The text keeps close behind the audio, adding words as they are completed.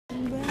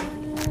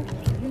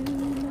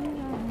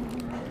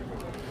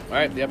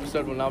Alright, the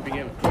episode will now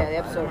begin. Yeah, the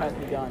episode has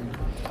begun.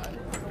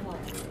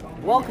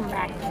 Welcome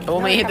back.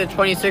 When we hit the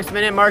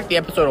 26-minute mark, the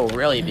episode will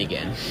really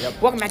begin.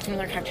 Yep. Welcome back to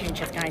another Cartoon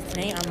Chef, guys.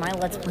 Today on my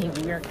Let's Play,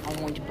 I'm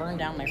going to burn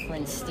down my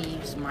friend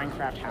Steve's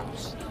Minecraft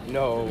house.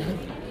 No,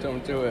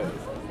 don't do it.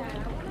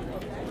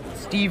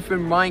 Steve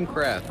from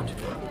Minecraft.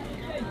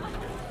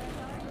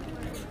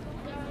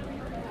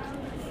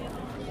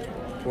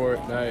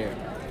 Fortnite.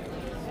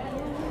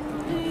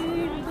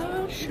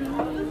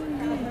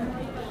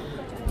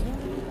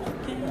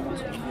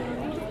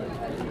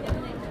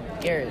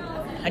 Garrett,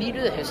 how do you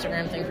do the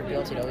histogram thing for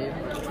BLTW?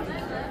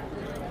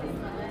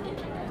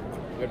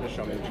 You have to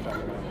show me what you're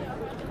talking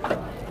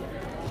about.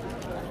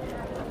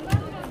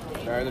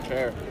 Chair in the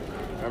chair.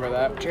 Remember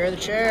that? Chair the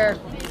chair.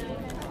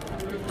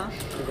 Huh?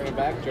 You bring it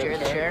back? Chair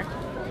the chair.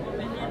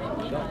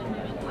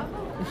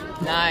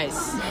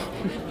 Nice.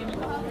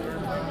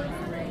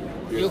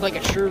 You look like a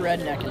true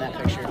redneck in that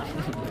picture.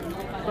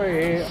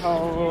 Sweet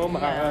home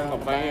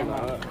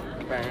Alabama.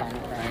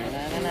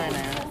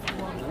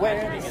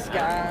 Where the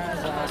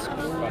skies are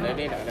smooth.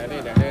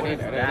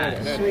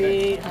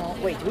 Sweet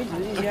home. Wait, do we do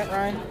these yet,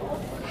 Ryan?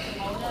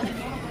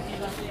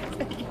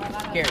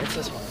 Here, it's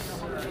this one.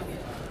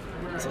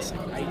 It's this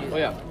one. Oh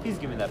yeah. He's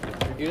giving that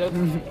picture. You just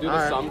do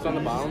the sums on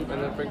the bottom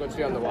and the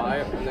frequency on the Y,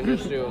 and then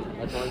just do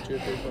like 1, 2, 3,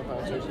 4,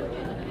 5, 6, 7, 8.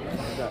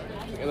 Like that.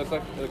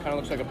 It kind of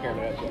looks like a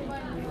pyramid.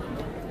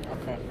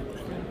 Okay.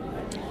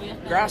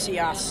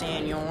 Gracias,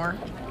 senor.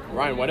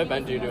 Ryan, what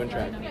event do you do in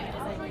track?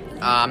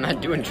 I'm not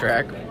doing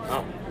track.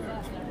 Oh.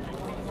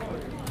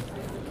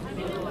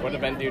 What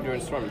event do you do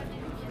in swimming?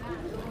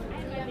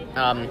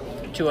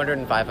 200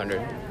 and 500.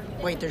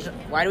 Wait,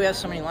 why do we have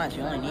so many lines?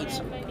 We only need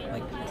some,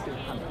 like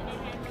 200.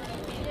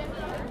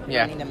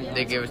 Yeah,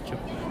 they gave us a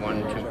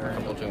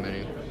couple too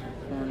many.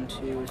 1,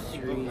 2,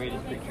 3, 4,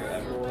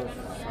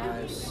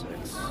 5,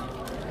 6.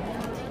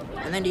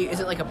 And then is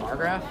it like a bar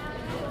graph?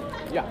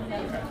 Yeah.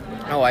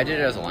 Oh, I did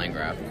it as a line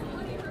graph.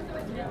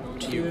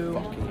 2,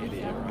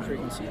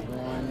 frequency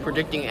 1.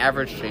 Predicting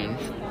average change.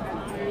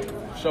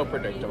 So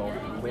predictable.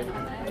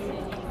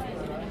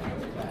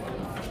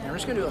 I'm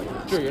just gonna do it like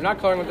this. Drew, you're not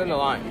coloring within the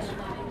lines.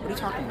 What are you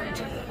talking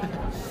about?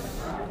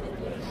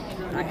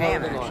 I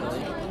am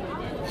actually.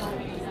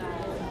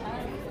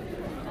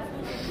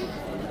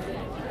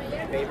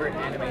 Favorite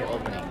anime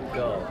opening?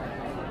 Go.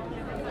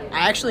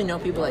 I actually know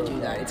people that do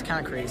that. It's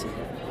kind of crazy.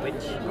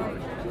 Which?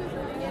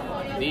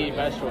 The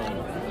best one.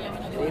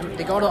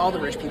 They go to all the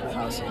rich people's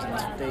houses.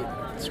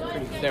 It's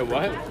pretty cool. They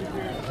what?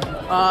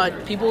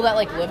 People that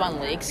like live on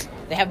lakes,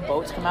 they have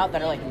boats come out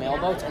that are like mail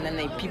boats, and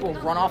then people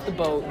run off the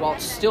boat while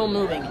it's still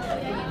moving,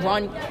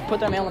 put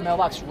their mail in the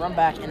mailbox, run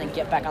back, and then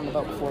get back on the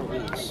boat before it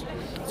leaves.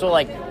 So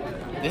like,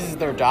 this is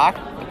their dock.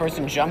 The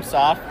person jumps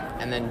off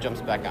and then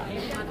jumps back on.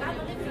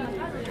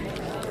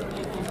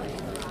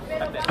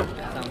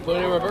 Put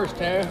it in reverse,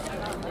 Tara.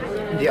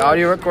 The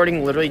audio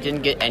recording literally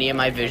didn't get any of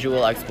my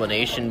visual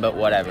explanation, but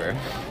whatever.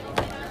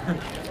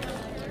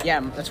 Yeah,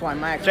 that's why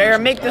my. Sarah,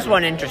 make this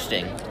one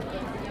interesting.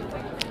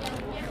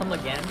 Come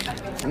again.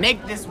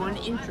 Make this one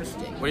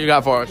interesting. What do you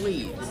got for us?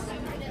 Please.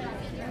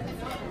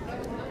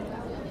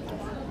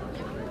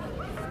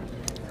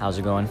 How's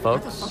it going,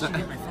 folks?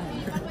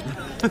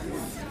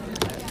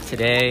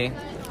 Today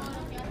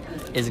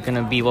is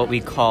gonna be what we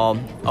call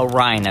a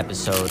Ryan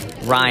episode.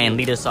 Ryan,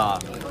 lead us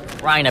off.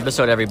 Ryan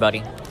episode,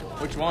 everybody.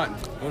 Which one?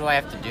 What do I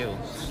have to do?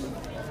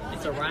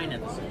 It's a Ryan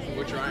episode.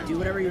 Which Ryan? Do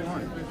whatever you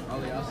want.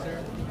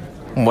 Aliaster?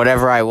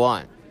 Whatever I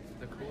want.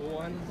 The cool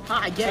one?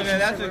 I get Okay,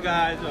 that's the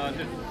guys.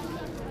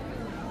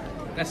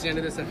 That's the end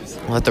of this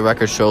episode. Let the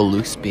record show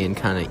Luke's being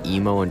kind of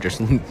emo and just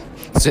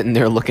sitting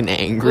there looking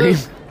angry.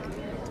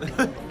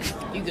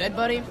 You good,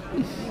 buddy?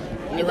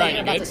 You're Ryan,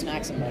 you about good? to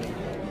smack somebody.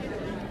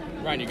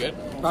 Ryan, you good?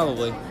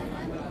 Probably.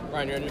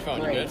 Ryan, you're on your phone.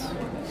 You Great.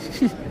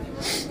 good?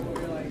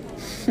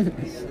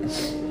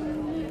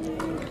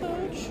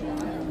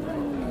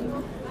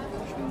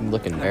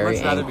 Looking very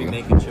I'd rather be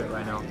angry. making shit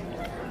right now.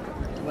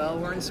 Well,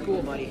 we're in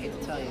school, buddy. Hate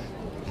to tell you.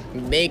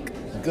 Make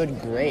good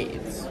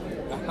grades.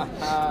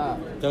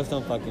 Those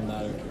don't fucking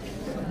matter.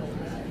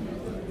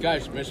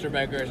 Guys, Mr.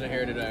 Baker isn't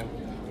here today.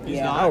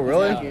 Yeah. Oh,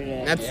 really?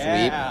 Yeah. That's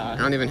sweet. I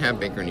don't even have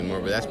Baker anymore,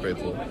 but that's pretty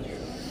cool. I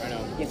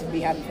know. You have to be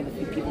happy for the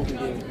few people who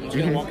do.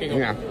 He's walking over.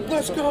 Yeah.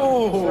 Let's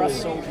go! For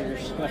us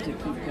soldiers who have to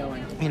keep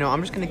going. You know,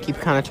 I'm just gonna keep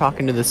kind of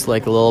talking to this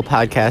like little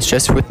podcast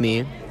just with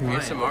me.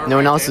 ASMR, No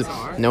one right? else is.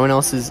 ASMR? No one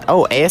else is.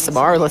 Oh,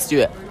 ASMR. Let's do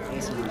it.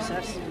 ASMR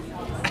sets.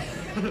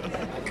 You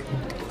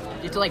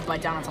have to like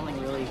bite down on something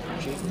really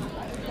crunchy.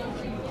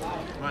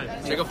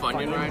 Take a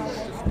Funyun, Ryan.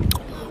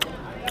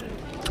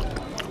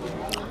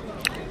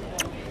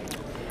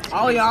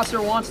 Ollie Osser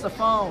wants the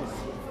phone.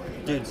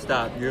 Dude,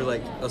 stop. You're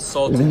like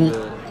assaulting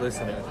the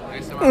listener.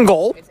 ASMR.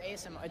 Goal. It's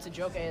ASMR. It's a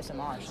joke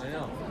ASMR. I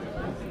know.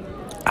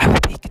 I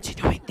will be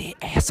continuing the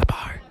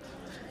ASMR.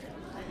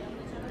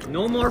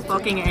 No more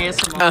fucking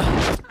ASMR.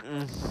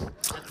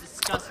 That's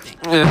disgusting.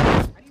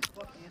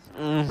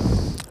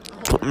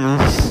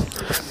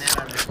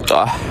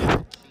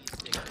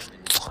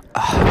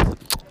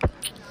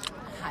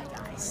 Hi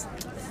guys.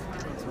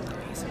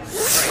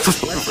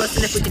 Let's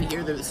listen if we can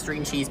hear the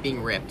string cheese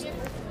being ripped.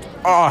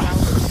 Oh,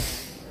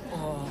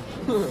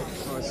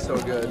 it's so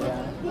good.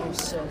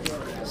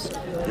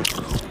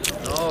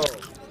 Oh.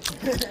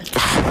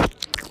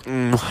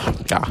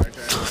 Yeah.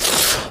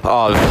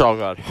 Oh, it's so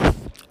good.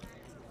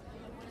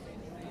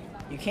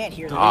 You can't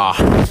hear the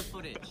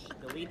Footage.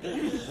 Delete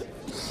this.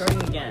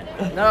 Starting again.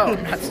 No,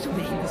 not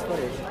deleting this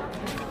footage.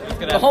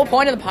 The whole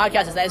point of the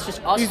podcast is that it's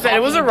just us. You said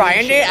it was a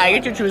Ryan day. I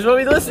get to choose what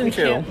we listen You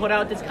to. can't put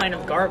out this kind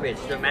of garbage.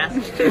 They're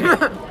massive.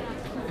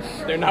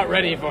 They're not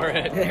ready for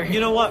it. You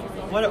know what?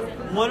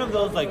 One of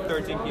those like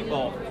 13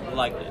 people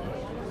liked it.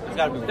 There's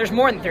gotta be. There's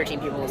more than 13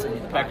 people listening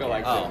to the Becca podcast.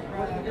 likes Oh.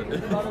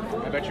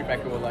 it. I bet you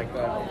Becca would like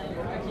that.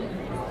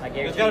 I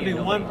There's gotta be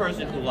one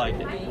person who liked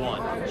it. One.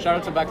 Shout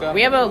out to Becca.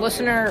 We have a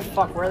listener.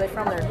 Fuck, where are they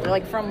from? They're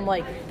like from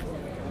like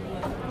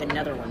the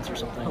Netherlands or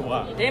something.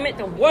 Wow. Damn it,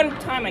 the one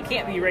time I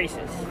can't be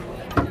racist.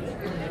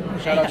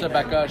 Shout out to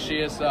Becca. She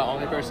is the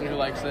only person who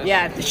likes this.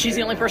 Yeah, she's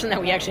the only person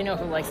that we actually know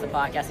who likes the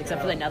podcast, except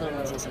for the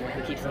Netherlands listener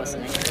who keeps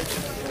listening.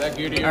 Is that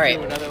you? Do you All right.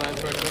 do Netherlands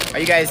person? Are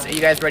you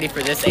guys ready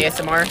for this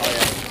ASMR?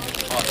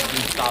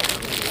 Stop.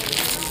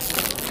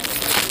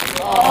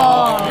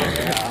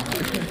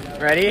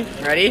 Ready?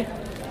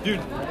 Dude.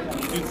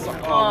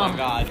 Oh my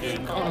god, dude.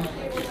 Oh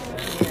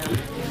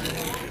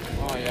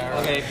yeah.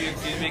 Okay, if you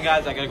excuse me,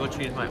 guys, I gotta go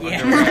change my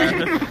Yeah.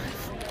 underwear.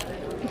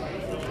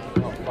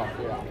 Oh fuck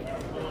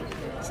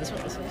yeah. Is this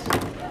what this is?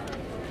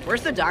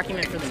 Where's the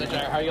document for So, the?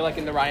 Jared, how are you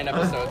liking the Ryan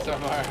episode so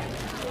far?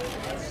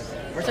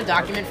 Where's the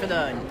document for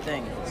the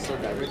thing? So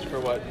garbage for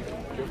what?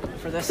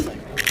 For this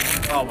thing?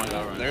 Oh my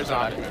god, There's a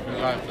document.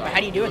 But how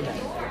do you do it then?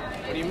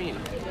 What do you mean?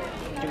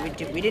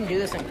 We didn't do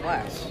this in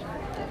class.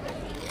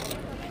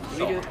 What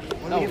do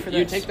we do for this?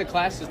 You take the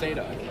class's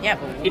data. Yeah,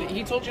 but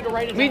He told you to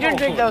write it We down. did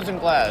take those in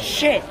class.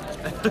 shit.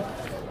 Do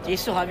you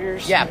still have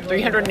yours? Yeah,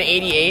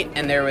 388,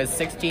 and there was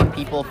 16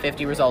 people,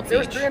 50 results There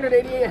was each.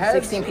 388 heads.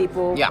 16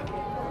 people. Yeah.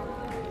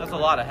 That's a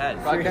lot of heads.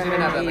 Probably 'cause you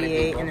didn't have that many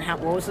 388, people. and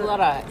what was it?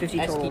 50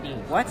 total.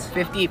 What?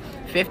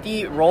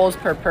 50 rolls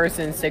per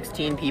person,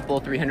 16 people,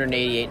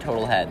 388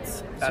 total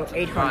heads. So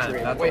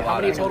 800. That's Wait, a how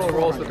lot many of total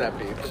rolls would that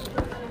be?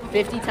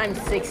 50 times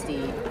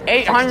 60.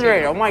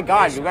 800! Oh my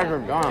god, you guys are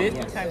dumb.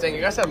 Dang, you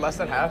guys had less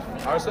than half.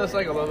 Ours was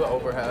like a little bit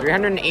over half.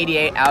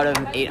 388 out of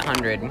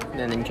 800, and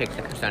then you take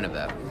the percent of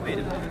that.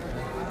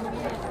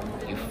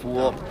 You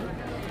fool.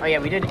 Oh yeah,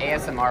 we did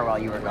ASMR while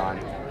you were gone.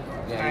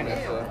 Yeah, you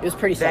missed It was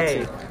pretty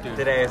sexy.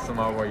 Did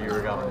ASMR where you were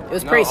going. It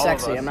was pretty all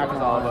of sexy. us. I'm not It was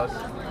gonna all of lie.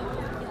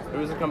 us. It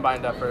was a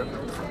combined effort.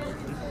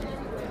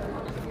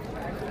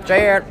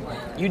 Jair,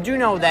 you do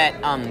know that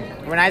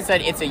when I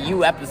said it's a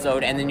you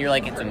episode, and then you're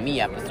like, it's a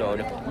me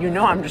episode, you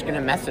know I'm just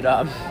gonna mess it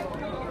up.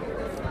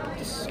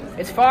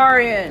 It's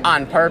Farian.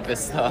 On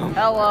purpose, though.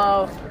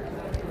 Hello.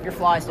 Your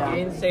fly's I down.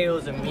 didn't say it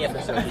was a me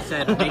episode. You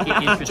said make it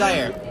interesting.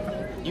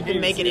 Jair, you can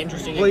make it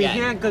interesting Well, you again.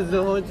 can't because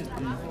the whole.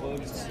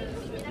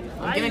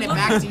 I'm giving it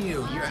back to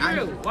you.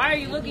 Drew, why are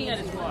you looking at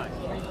his watch?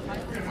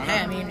 Hey,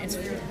 I mean, it's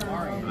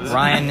Farian.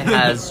 Ryan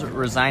has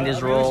resigned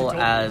his role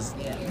as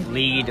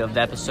lead of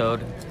the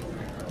episode.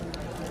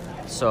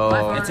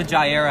 So It's a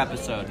Jair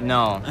episode.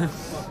 no.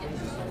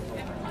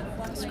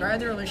 Describe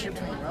the relationship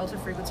between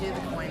relative frequency of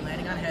the coin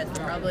landing on heads and the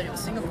probability of a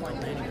single coin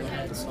landing on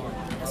heads.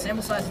 The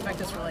sample size affect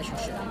this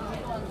relationship.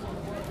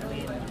 I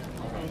mean,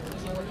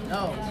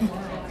 no.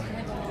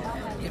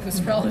 It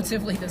was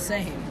relatively the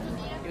same.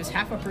 It was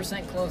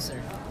 0.5%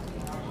 closer.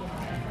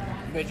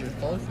 Bitch,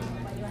 closer.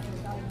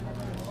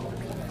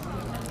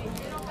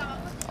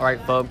 All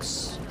right,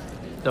 folks.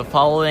 The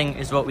following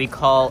is what we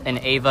call an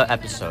Ava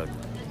episode.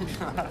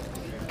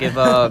 Give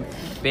a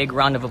big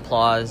round of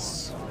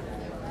applause.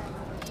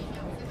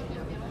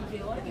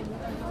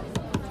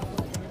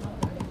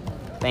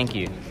 Thank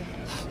you.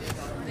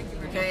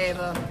 Okay,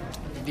 Ava.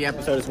 The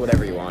episode is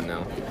whatever you want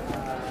now.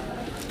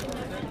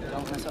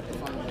 Don't mess up the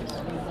fun ones.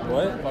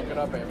 What? Fuck it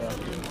up, Ava.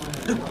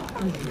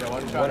 Yeah,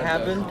 one shot What at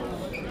happened?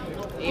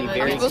 Be I'm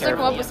very supposed to come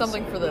careful. up with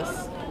something for this.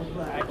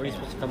 What are you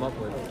supposed to come up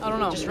with? I don't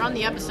know. Just run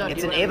the episode.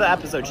 It's do an whatever. Ava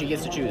episode. She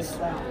gets to choose. this.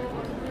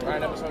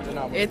 Ryan episode's an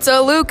album. It's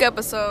a Luke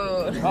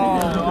episode. She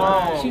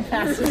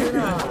passes it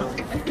off.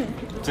 Give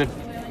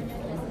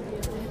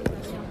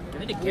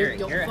it to Garrett.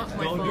 Don't fuck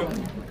my Don't do phone. it.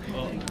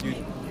 Oh,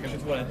 dude, this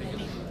is what I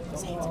think.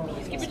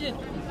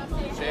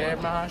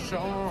 Save my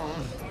soul.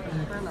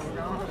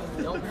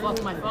 Don't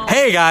fuck my phone.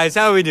 Hey guys,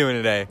 how are we doing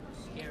today?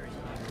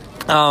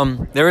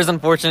 There is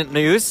unfortunate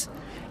news.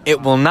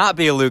 It will not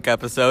be a Luke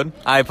episode.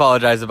 I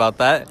apologize about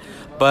that.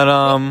 But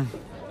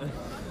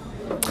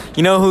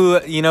you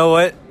know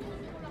what?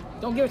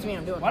 Don't give it to me.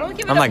 I'm doing it. Why don't we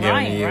give it I'm to not giving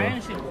Ryan? it to you.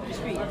 Ryan should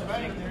speak.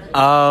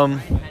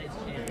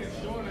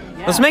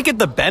 Let's make it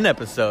the Ben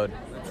episode.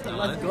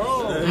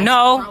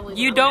 No,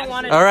 you don't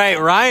want to. All right,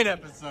 Ryan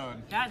episode.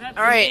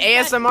 All right,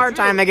 ASMR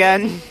time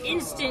again.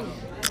 Instant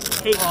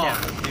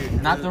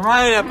takedown. Not the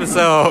Ryan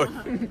episode.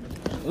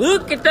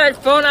 Luke, get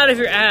that phone out of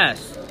your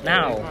ass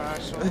now.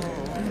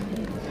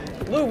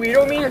 Lou, we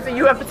don't mean it's a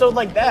you episode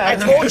like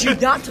that. I told you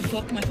not to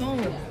fuck my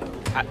phone.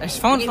 His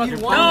phone Give fucked you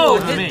your one No,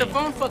 more. the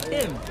phone fucked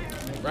him.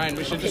 Ryan,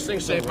 we should just sing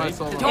 "Save My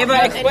Soul."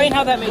 Ava, explain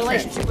how that makes sense.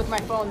 relationship with my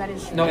phone. That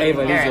is. No,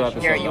 Ava, it is your Garrett,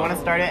 episode. Garrett, you want to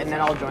start it and then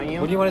I'll join you?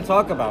 What do you want to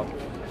talk about?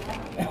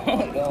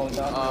 1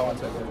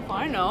 second.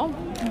 I know.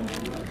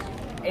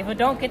 Ava,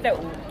 don't get that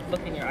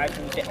look in your eyes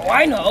when you say, "Oh,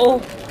 I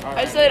know."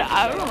 I said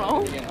I don't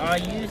know.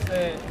 You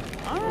said.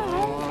 I don't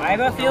know. I have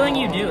a feeling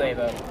you do,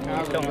 Ava. You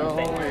just don't want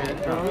to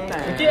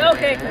say it.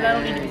 Okay, because I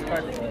don't need to be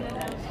part of it.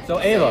 So,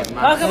 Ava,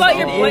 Talk about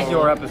your it is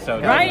your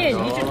episode.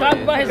 Ryan, you should talk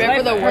about his life.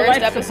 Remember the her worst life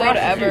as a episode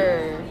prostitute.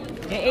 ever.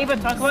 Hey, Ava,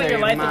 talk about your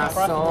life as a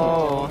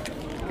prostitute.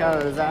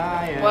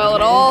 Well,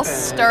 it all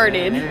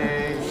started.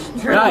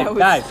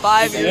 Guys,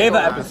 5 it's the years Ava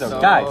old.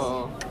 episode. Guys,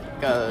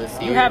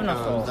 You have no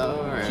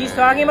soul. She's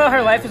talking about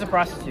her life as a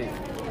prostitute.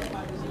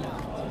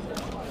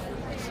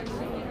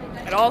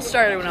 It all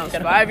started when I was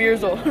 5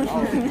 years old.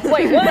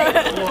 Wait, what?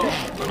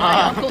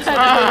 My uncle said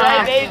at the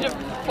ripe age of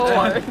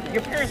 4.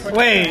 Your parents were.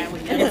 wait.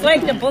 It's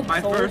like the book.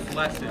 My Soul. first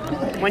lesson.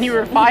 When you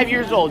were 5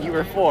 years old, you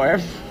were 4.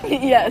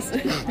 Yes.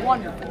 Okay.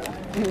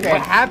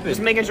 What happened?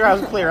 Just making sure I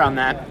was clear on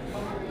that.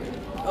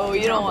 Oh,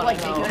 you don't want Like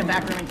to take you in the know.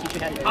 back room and teach you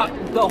how to.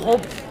 The whole.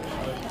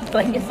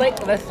 It's like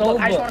the soul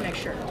I just book. want to make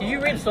sure. Did you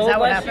read Soul that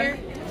what last year?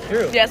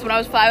 Drew. Yes, when I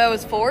was 5, I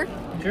was 4.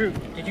 Drew,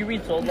 did you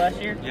read Soul last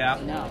year? Yeah.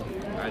 No.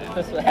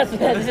 This is the Damn,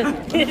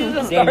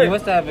 start. you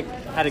must have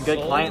had a good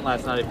client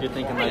last night if you're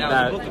thinking like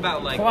Yeah, it was a book that.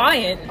 about like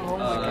Client. it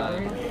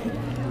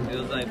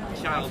was like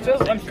child.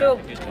 I'm still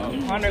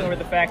pondering over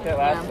the fact that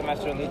last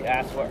semester Luke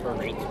asked what her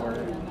rates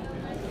were.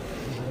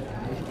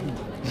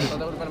 So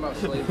that would have been about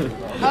slavery.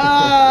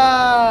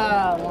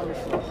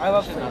 Wonderful. I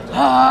love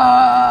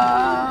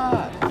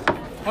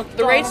Luke.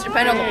 The rates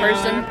depend on the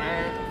person.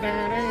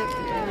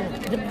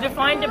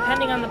 Define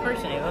depending on the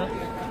person, Ava.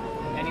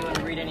 Anyone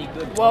read any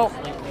good? Well,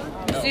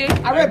 see,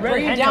 I read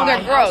Bring It Down. they're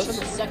My House gross.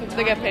 for the second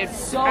They get paid.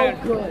 So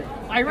good.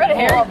 I read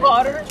Harry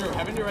Potter. Drew,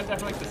 haven't you read that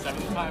for like the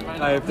 7th time by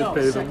now? I have to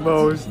pay the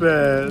most,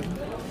 man.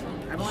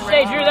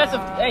 Hey, Drew, that's a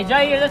hey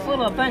Jair, that's a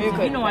little offensive.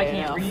 You know I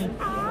can't read.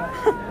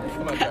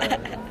 Come on,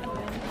 Jared.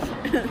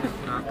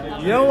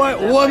 You know what,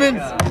 woman?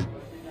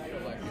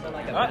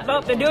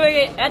 Oh, they're doing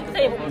it at the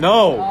table.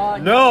 No,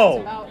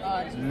 no,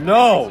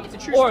 no. It's a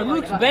true Or story.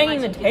 Luke's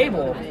banging the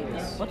table.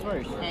 What's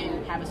worse?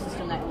 And have a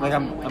system that. Like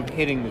I'm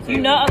hitting the You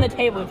table. nut on the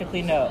table to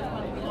clean up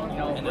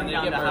And then they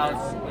get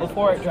house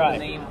before it dries.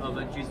 name of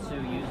a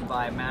jutsu used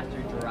by Master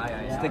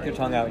Jiraiya. Stick your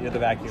tongue out. You're the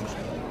vacuum.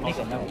 Make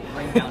a note.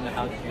 Bring down the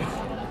house juice.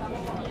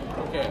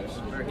 Who cares?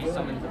 Where he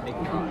summons a big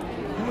frog.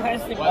 Who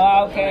has the?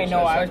 Oh, okay, no,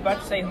 I was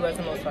about to say who has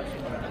the most fucking.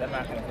 I'm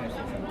not gonna finish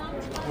this.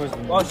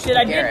 Oh shit,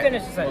 I did Garrett,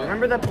 finish this.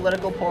 Remember the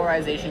political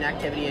polarization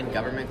activity in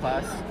government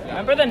class?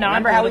 Remember the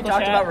Remember how we non-political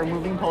talked chat? about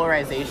removing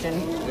polarization?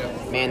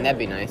 Man, that'd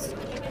be nice.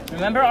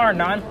 Remember our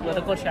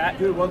non-political chat?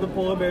 Dude, what the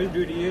polar bears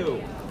do to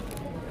you?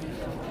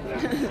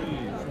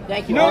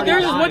 Thank you. No,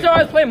 there's this one time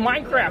I was playing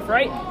Minecraft,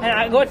 right? And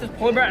I go to this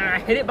polar bear and I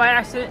hit it by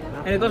accident,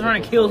 and it goes around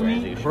and kills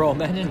me. Bro,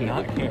 imagine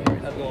not caring.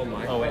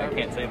 Oh wait, I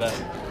can't say that.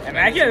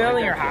 Imagine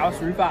building your house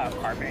roof out of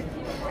carpet.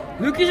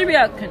 Luke, you should be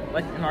like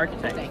an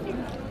architect. Thank you.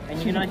 And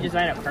you can not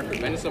design a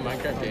carpet I'm roof. just a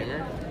Minecraft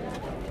gamer.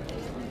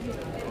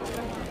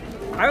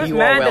 I was You are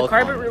mad the welcome.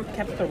 carpet roof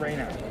kept the rain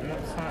out. And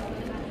it's not.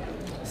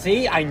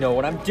 See, I know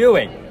what I'm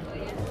doing.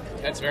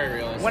 That's very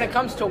realistic. When it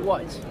comes to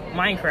what?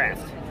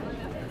 Minecraft.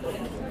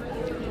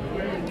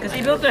 Because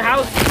he built a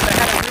house that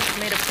had a roof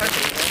made of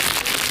carpet.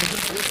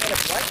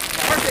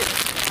 Carpet.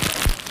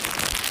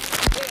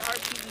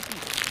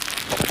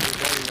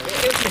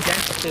 It was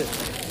condensed too.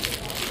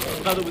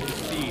 Another with the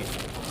C.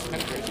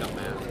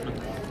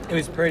 It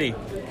was pretty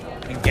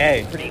and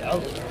gay. Pretty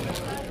ugly.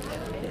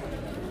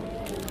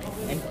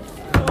 And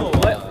Oh,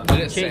 Did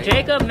it say?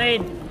 Jacob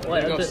made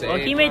what? Go Well,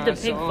 save he made the my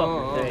pig soul.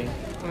 fucker thing.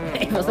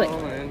 He was like,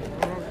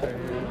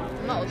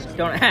 No,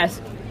 don't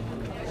ask.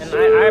 And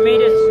I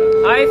made it.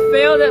 I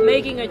failed at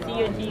making a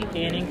TNT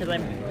cannon because I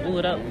blew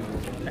it up.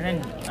 And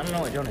then I don't know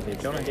what Jonah did.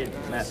 Jonah did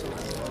mess.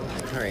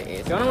 Alright,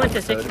 Ace. Jonah went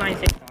to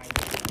 6969.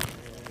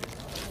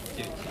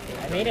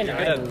 I made an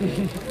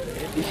island.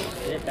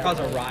 cause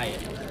a riot.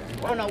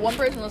 oh no, one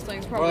person listening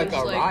is probably Or like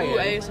just a like, ooh,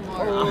 riot.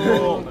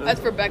 ASMR. That's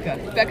for Becca.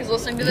 If Becca's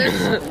listening to this,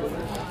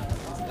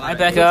 Hi,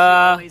 Becca.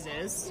 Always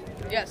is.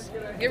 yes,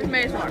 give her some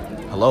ASMR.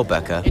 Hello,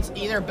 Becca. It's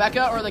either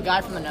Becca or the guy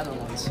from the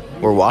Netherlands.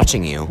 We're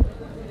watching you.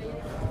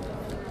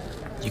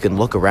 You can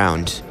look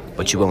around,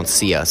 but you won't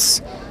see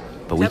us.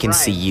 But we Except can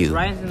Ryan. see you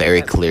Ryan's in the very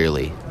bathroom.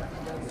 clearly.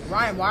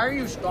 Ryan, why are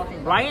you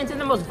stalking? Ryan's in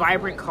the most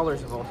vibrant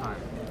colors of all time.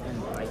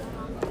 And like,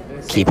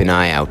 Keep an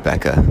eye out,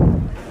 Becca.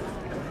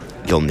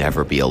 You'll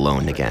never be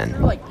alone again.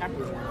 Like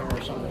peppers in here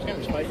or something.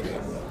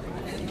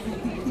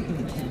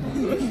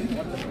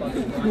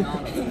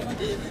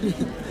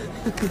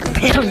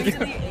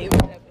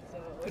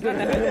 It's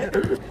kind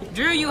of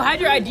Drew, you hide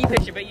your ID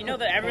picture, but you know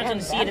that everyone's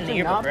gonna see it in the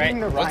yearbook, right?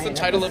 What's the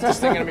title of this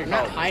thing gonna be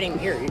not called? hiding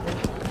here.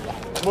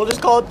 We'll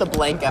just call it the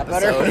blank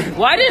episode.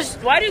 Why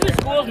do the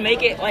schools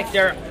make it like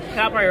their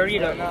top priority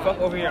to fuck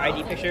over your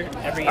ID picture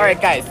every year?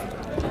 Alright, guys.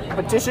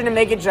 Petition to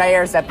make it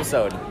Jair's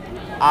episode.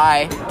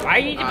 I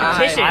need to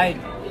petition.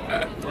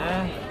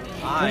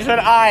 You said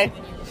I.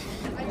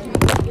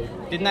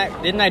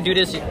 Didn't I do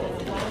this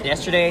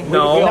yesterday?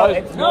 No.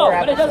 No,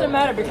 but it doesn't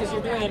matter because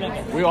you're doing it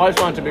again. We always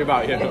want it to be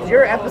about you. It's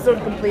your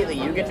episode completely.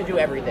 You get to do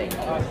everything.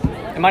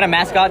 Am I the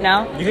mascot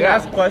now? You can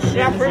ask questions.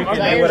 You can do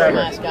Jair's our whatever.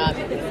 mascot.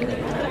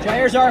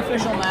 Jair's our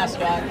official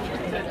mascot.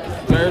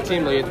 They're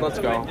team lead. Let's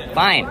go.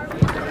 Fine.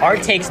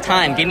 Art takes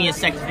time. Give me a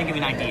sec to think of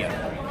an idea.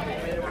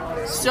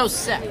 So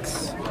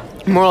sex.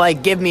 More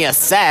like give me a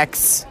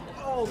sex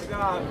Oh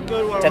God,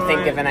 good one. to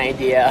think of an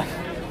idea.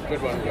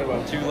 Good one. Good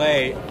one. Too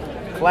late.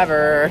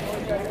 Clever.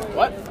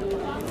 What?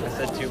 I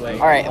said too late.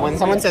 All right, when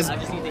someone says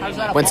How's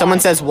that a when someone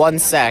says 1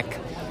 sec,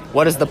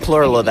 what is the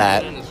plural of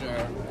that?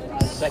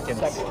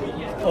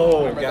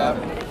 Oh God.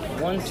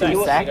 1 2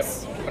 second.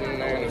 secs?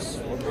 Bananas.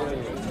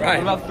 What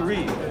about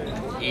 3?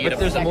 But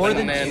there's more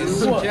than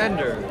 2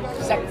 genders.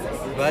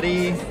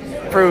 Buddy.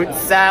 Fruit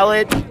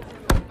salad.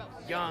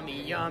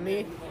 Yummy,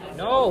 yummy.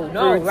 No,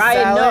 Fruit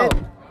Ryan, salad.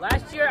 no.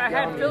 Last year I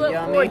had Yummy, Philip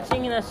yummy. Ford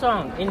singing a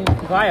song in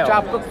bio.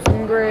 Chop up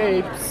some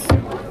grapes.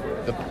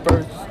 The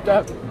first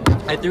step.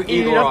 I threw Eat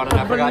Igor up on it. the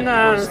I forgot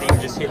bananas. Igor's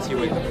name just hits you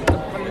with.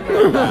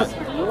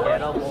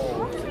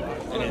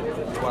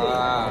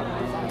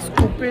 Wow.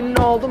 Scooping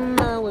all the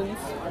melons.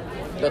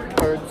 The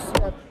third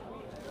step.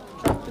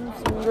 Chopping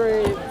some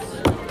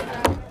grapes.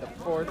 The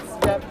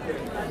fourth step.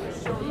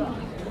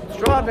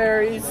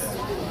 Strawberries.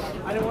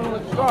 I don't want to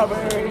look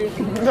strawberries.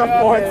 The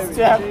fourth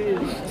step.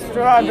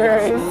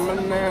 Strawberries.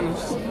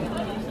 Bananas.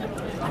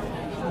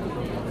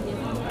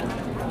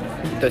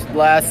 The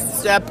last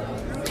step.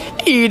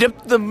 Eat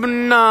up the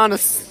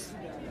bananas.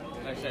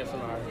 Next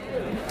ASMR.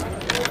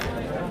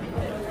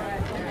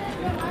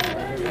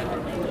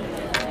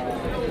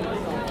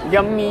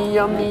 Yummy,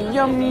 yummy,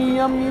 yummy,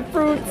 yummy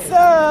fruit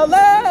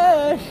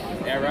salad.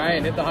 Yeah,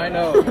 Ryan, hit the high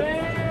note.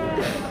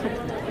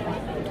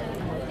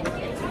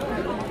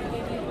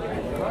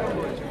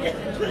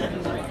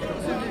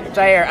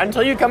 Jair,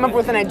 until you come up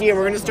with an idea,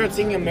 we're gonna start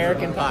singing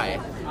American Pie.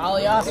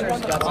 Ali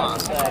Oscar's got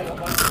something to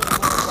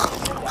say.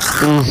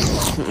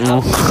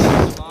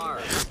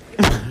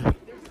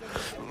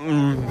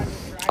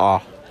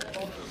 Oh.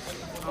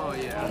 Oh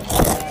yeah.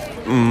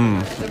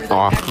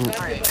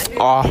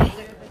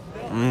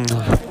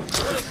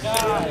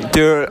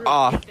 Dude,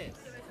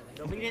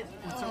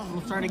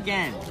 We'll start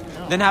again.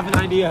 Then have an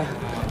idea.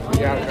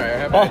 Yeah, okay. I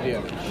have an idea.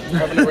 I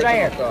have an original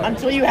Jair, thought.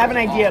 until you have an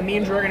idea, me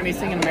and Drew are gonna be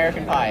singing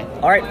American Pie.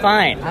 All right,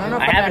 fine. I don't know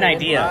if I have an have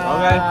idea.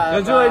 Okay.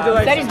 Let's do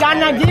it. Said he's got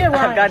an idea,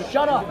 Ryan.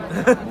 Shut up.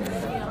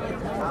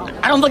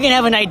 I don't fucking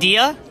have an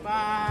idea.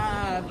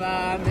 Bye,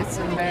 bye, Miss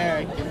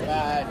American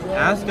Pie.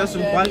 Ask us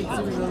some questions.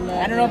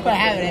 I don't know if I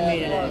have it in me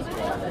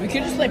today. We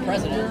could just play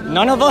president.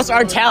 None of us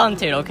are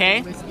talented,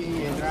 okay?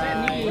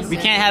 We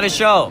can't have a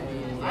show.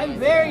 I'm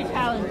very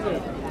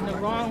talented in the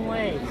wrong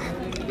way.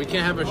 We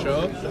can't have a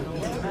show.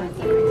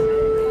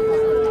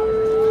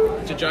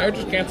 Did Jair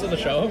just cancel the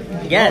show?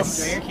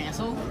 Yes. Jair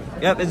cancel?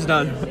 Yep, it's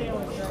done.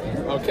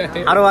 Okay.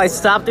 How do I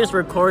stop this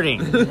recording?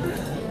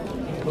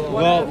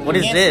 Well, What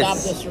is Can't this? stop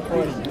this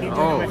recording.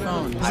 Oh. My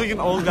phone. he's like an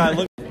old guy.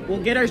 Look.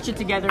 We'll get our shit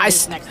together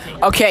next take.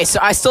 Okay, so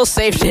I still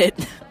saved it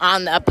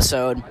on the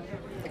episode.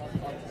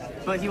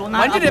 But he will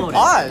not When did it upload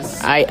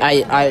pause?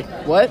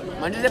 What?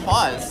 When did it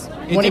pause?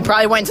 When he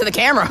probably went into the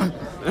camera.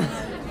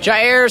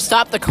 Jair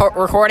stopped the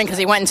recording because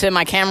he went into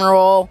my camera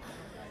roll,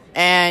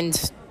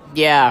 and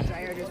yeah.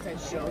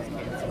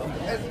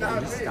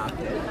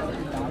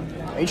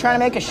 Are you trying to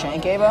make a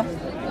shank, Ava?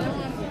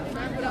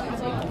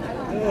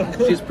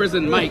 She's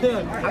prison Mike.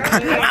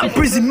 I'm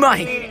Prison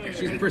Mike.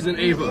 She's prison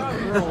Ava.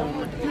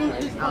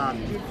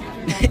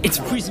 It's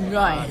Prison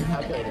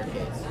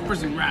Ryan.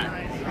 Prison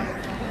Rat.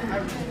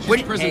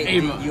 She's prison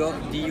Ava.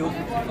 Do you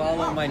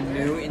follow my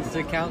new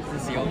Insta account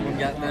since the old one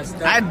got messed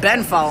up? I've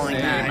been following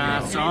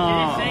that. Did you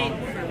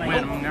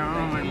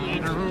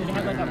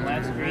have like a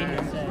black screen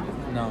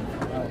instead? No.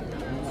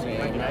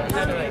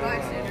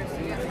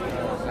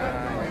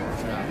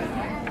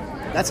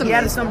 That's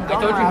amazing. I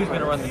told you who's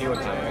gonna run the new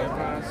account.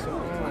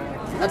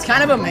 That's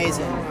kind of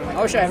amazing.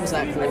 I wish I was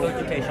that I cool. told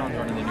you Tayshawn's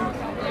running the new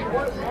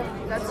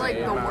account. That's like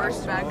the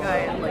worst bad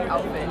guy like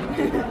outfit.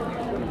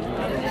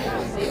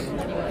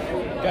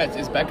 Guys,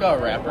 is Becca a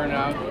rapper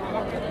now?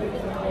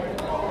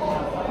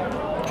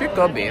 She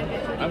could be.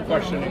 I'm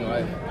questioning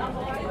life.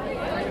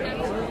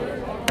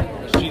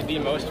 Is she the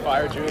most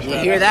fire Jewish You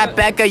rapper? hear that,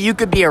 Becca? You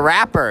could be a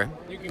rapper.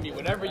 You can be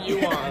whatever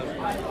you want.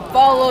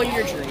 Follow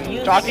your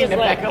dream. Talking to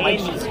like Becca like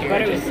Andy, she's but here.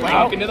 it was Just like-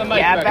 Talking to the mic.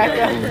 Yeah,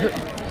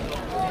 Becca.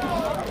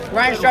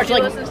 Ryan starts She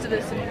like listens to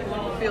this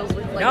and feels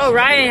like No,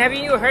 Ryan,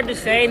 haven't you heard the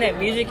saying that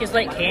music is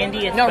like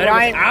candy? It's No, better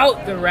Ryan-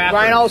 without the rapper.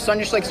 Ryan all of a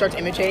sudden just like starts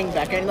imitating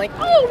Becca and like,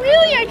 oh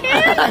really? I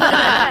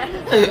can.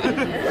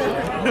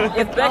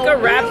 If Becca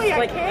raps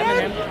like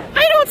Eminem,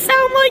 I don't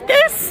sound like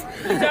this.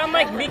 you sound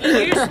like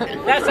Mickey.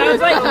 That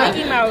sounds like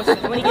Mickey Mouse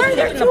when he gets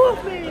kicked in the.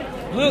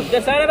 Luke,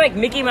 that sounded like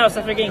Mickey Mouse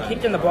after getting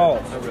kicked in the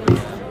balls.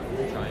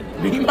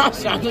 Mickey Mouse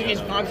sounds like he's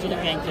constantly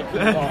getting kicked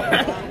in the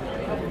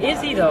ball.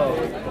 Is he though?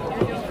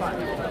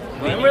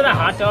 Remember the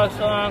hot dog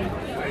song?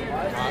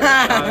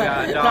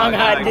 Dog,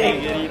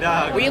 Giggity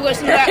dog. we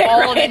listened to that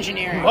all of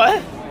engineering.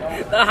 What?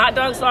 The hot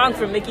dog song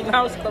from Mickey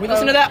Mouse. We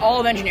listened to that all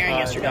of engineering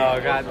yesterday. Oh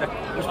god.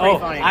 was pretty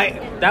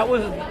funny. That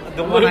was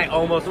the one I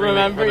almost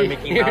remember for the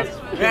Mickey Mouse.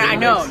 Yeah, I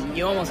know.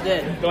 You almost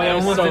did. I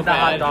almost did the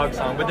hot dog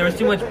song, but there was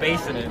too much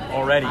bass in it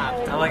already.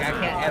 I'm like, I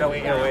can't add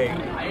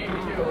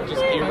 0808.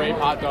 Just E-Rape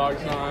hot dog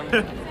song.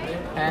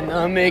 And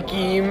the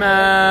Mickey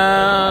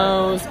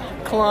Mouse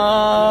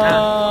Club.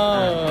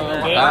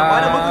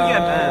 Why the fuck we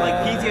get like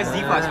PTSD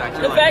flashbacks?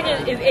 The fact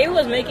is, if Ava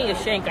was making a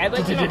shank, I'd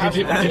like to know how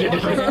she got it.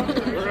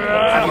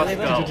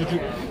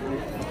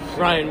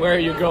 Ryan, where are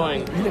you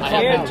going? I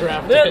have been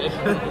drafted.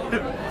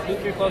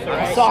 You're closer,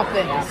 right? Saw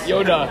things.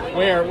 Yoda,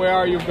 where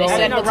are you They going?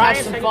 said let's have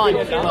some fun,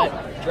 but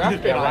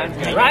Drafted.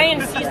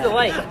 Ryan sees the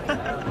light.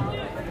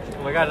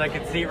 Oh my god, I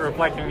can see it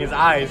reflecting his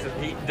eyes.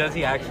 Does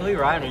he actually?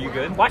 Ryan, are you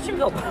good? Watch him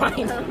go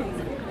blind.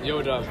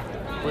 Yoda,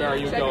 where are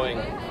you going?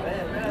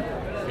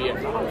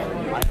 Vietnam.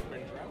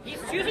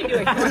 He's choosing to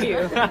ignore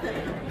you.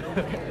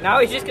 Now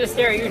he's just gonna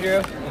stare at you,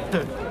 Drew.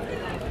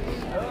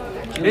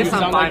 This I'm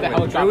sound like fine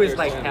the with. Drew is helicopter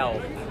like hell.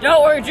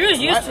 No, or Drew's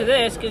used to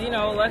this, because, you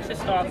know, Alexis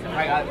stalks him.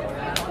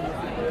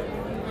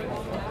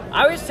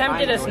 I was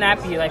tempted to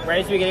snap you, like,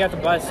 right as we get off the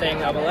bus,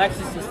 saying,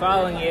 Alexis is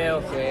following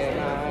you.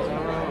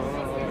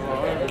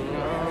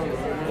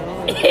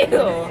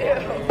 Ew.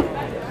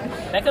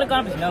 That could have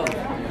gone up his nose.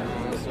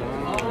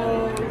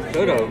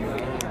 Could've.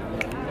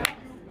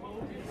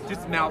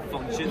 Just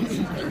malfunctions.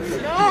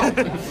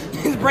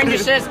 his brain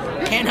just says,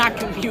 cannot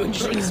compute, and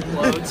just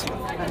explodes.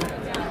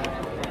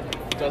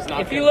 Does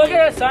not If you look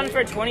at the sun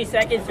for 20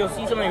 seconds, you'll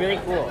see something really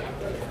cool.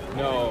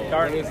 No.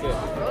 Dark. What is it?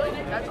 Really?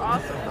 That's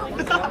awesome.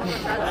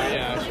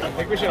 Yeah, I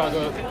think we should all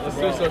go. Let's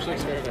do a social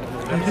experiment.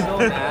 I'm so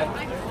mad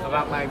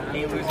about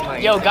me losing my.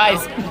 Yo,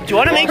 guys, do you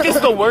want to make this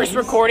the worst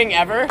recording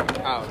ever?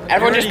 Oh.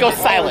 Everyone just goes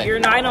silent. Your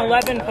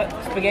 9/11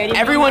 spaghetti.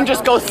 Everyone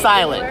just goes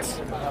silent.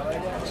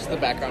 Just the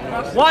background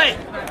noise. What?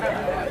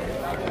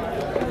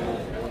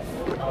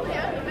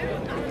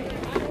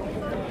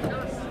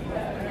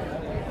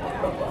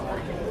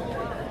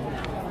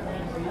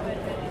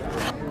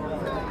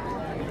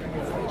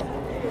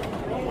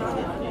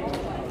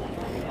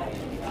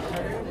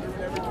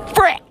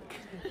 Frick!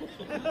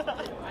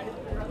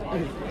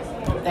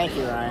 Thank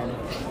you, Ryan.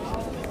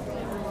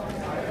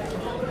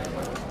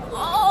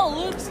 Oh,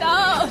 Luke,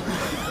 stop!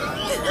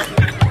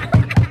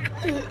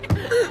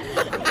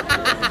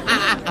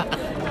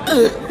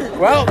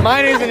 Well,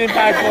 mine isn't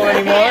impactful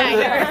anymore.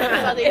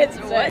 It's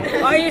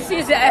what? All you see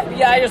is the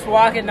FBI just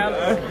walking down.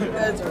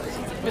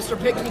 Mr.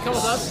 Pick, can you come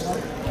with us?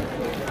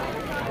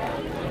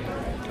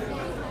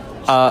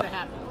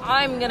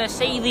 I'm gonna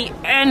say the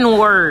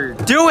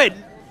N-word. Do it!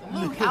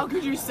 Luke, how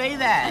could you say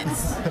that?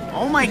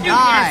 Oh my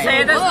god.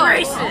 Say that's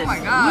racist. Oh my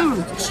god.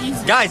 Luke,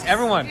 Jesus. Guys,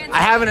 everyone, I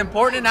have an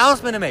important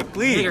announcement to make,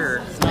 please.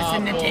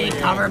 Listen to Take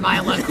Cover by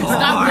LaCour.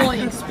 Stop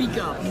bullying, speak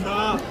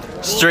up.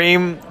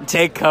 Stream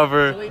Take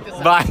Cover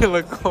by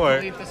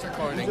LaCour.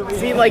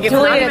 See, like, it's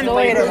Delete not it,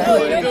 delete it.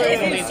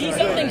 If you see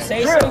something,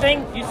 say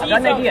something. You see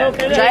something,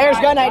 okay, Jair's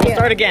got an idea.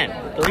 Start again.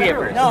 Delete it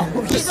first. No,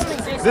 you see something,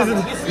 say something.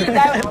 You see a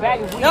guy with a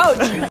bag of weed. No,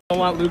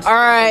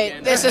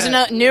 Alright, this is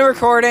a new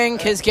recording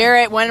because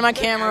Garrett went in my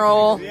camera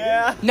roll.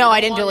 Yeah. No,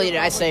 I didn't delete it.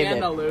 I saved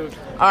it.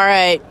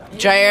 Alright,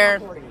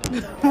 Jair.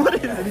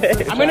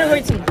 I'm gonna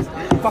wait some.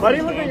 Why do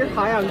you look like you're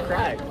high on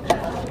crack?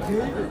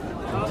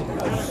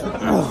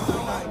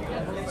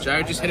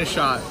 Jared just hit a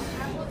shot.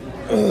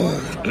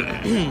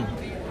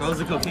 How's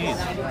the cocaine?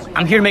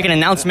 I'm here to make an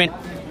announcement.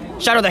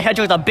 Shadow the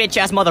Hedgehog's a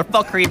bitch-ass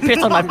motherfucker. He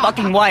pissed on my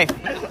fucking wife.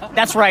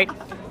 That's right.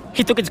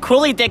 He took his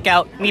curly dick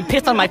out, and he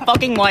pissed on my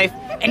fucking wife,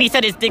 and he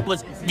said his dick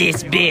was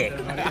this big.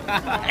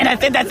 And I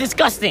said that's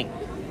disgusting.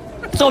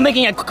 So I'm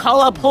making a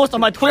call-out post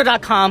on my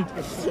Twitter.com.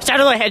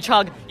 Shadow the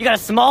Hedgehog, you got a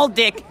small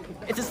dick.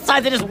 It's the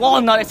size of this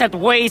walnut, except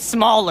way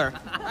smaller.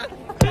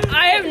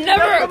 I have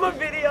never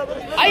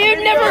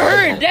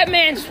heard that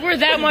man swear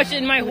that much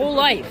in my whole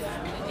life.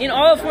 In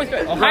all of fourth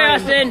grade. Oh, hi,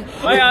 Austin.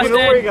 Hi, Austin. You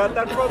know where you got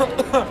that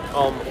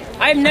from?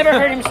 I've never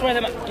heard him swear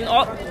that much. In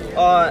all.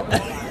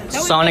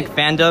 Sonic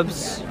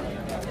Fandubs.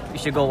 You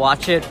should go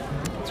watch it.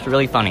 It's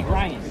really funny.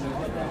 Ryan,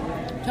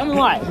 tell me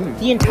why.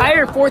 The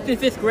entire 4th and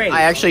 5th grade.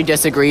 I actually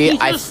disagree.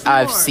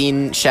 I've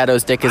seen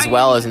Shadow's dick as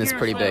well, and it's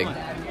pretty big.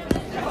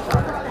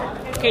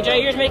 Okay,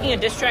 Jair's making a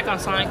diss track on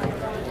Sonic.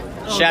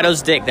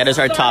 Shadow's dick. That is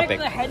our topic. Sonic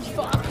the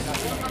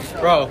Hedgehog.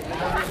 Bro.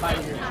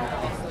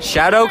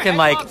 Shadow can,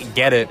 like,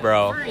 get it,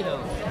 bro. Furry, though.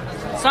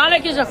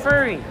 Sonic is a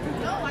furry.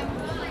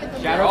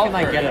 Shadow can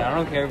like get it. I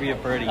don't care if you're a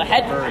furry. A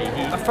head furry.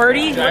 A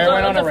furry? Jair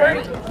went on a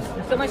rant.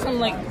 Something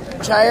like.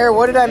 Jair,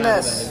 what did I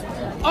miss?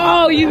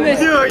 Oh, you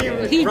missed.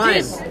 He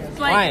Ryan. dissed.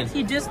 Ryan.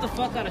 He dissed the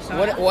fuck out of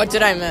Sonic. What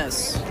did I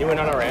miss? He went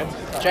on a rant.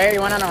 Jair,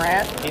 you went on a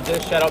rant? He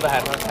just Shadow the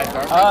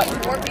Hedgehog.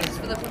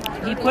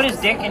 He put his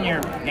dick in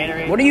your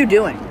Gatorade. What are you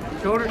doing?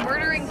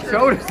 Murdering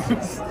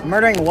turtles.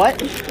 Murdering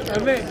what?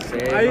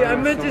 I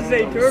meant to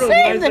say turtles.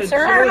 Save the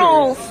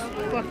turtles!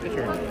 Fuck the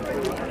turtles.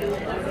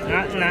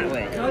 Not in that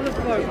way. How the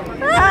fuck?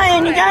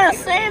 Ryan, you gotta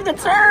save the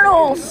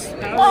turtles!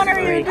 What are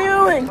you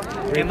doing?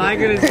 Am I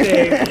gonna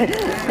say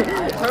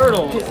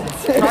turtles?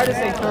 Try to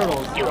say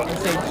turtles. And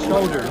say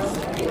shoulders.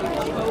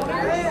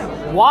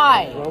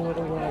 Why?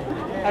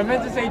 I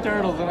meant to say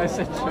turtles and I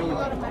said children.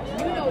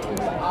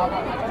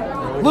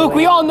 Luke,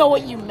 we all know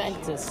what you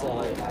meant to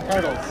say.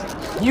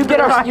 Turtles. You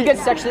get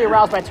sexually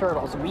aroused by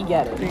turtles. We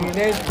get it.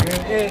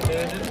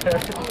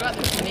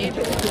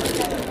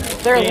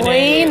 They're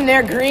lean,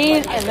 they're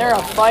green, and they're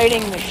a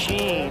fighting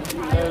machine.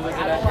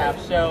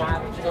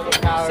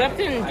 Except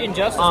in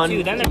Injustice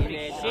 2, then they're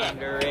pretty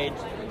shit.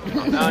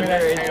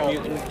 Underage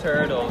mutant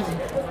turtles.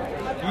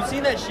 You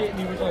seen that shit in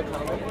the original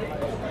comic?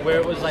 Where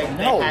it was like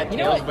they had You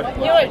know tails, what? but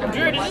You know what?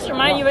 Drew, does this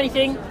remind you of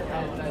anything?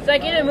 It's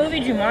like in the movie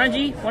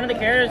Jumanji, one of the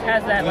characters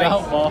has that like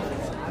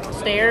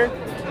stare.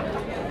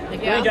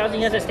 Like Dwayne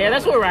Johnson has a stare.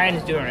 That's what Ryan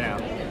is doing right now.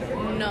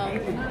 No.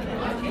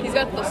 He's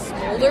got the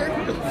smolder.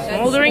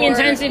 Smoldering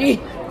intensity.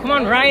 Come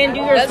on, Ryan, do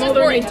your That's just more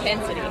smoldering.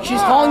 intensity.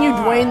 She's calling you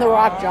Dwayne The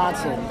Rock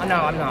Johnson. Oh, no,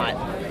 I'm not.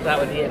 That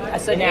would be it. I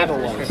said Never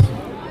Never was.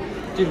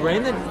 dude,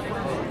 Rain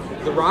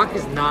the Rock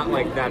is not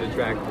like that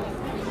attractive.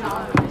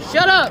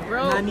 Shut up,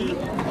 bro.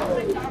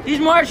 He's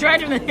more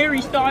attractive than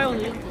Harry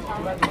Styles.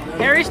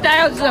 Harry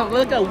Styles is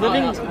like a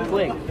living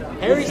twig.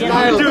 Harry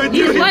Styles,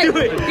 He's like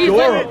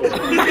adorable.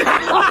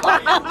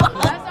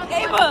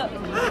 Ava.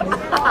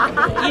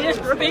 He just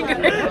fingered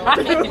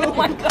Ryan. Oh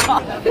my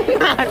god.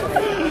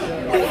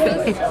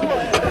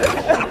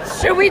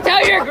 Should we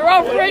tell your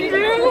girlfriend,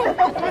 Drew?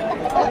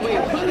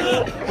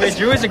 Wait,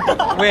 Drew is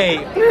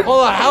wait.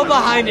 Hold on, how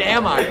behind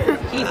am I?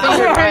 He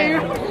fingered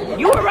Ryan.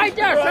 You were right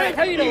there. I was trying to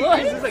tell you to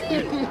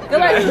look. Go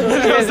back.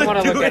 He doesn't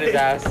want to look at his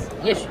ass.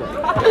 Yes, you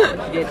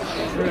did.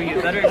 Drew,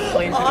 you better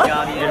explain to the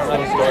audience.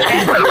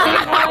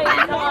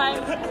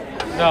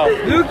 No.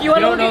 Luke, you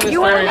want to look at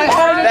you?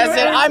 That's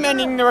it. I'm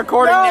ending the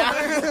recording now.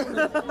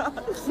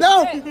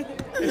 No.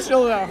 It's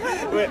still there.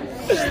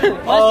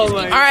 Oh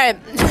my. All right.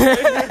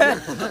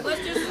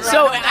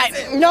 So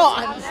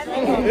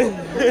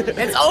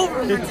it's over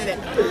for today.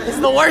 It's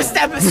the worst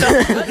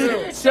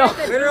episode. So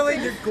Literally,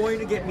 you're going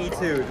to get me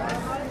too.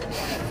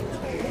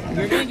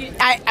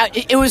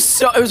 it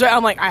was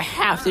I'm like, I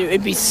have to.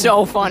 It'd be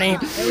so funny.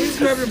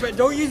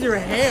 Don't use your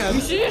hands.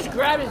 You should just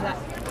grab his ass.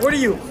 What are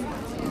you?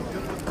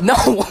 No,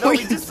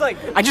 Just like.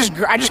 I just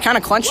kind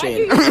of clenched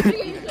it.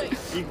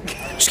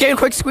 Just gave it a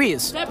quick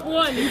squeeze. Step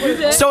one. You do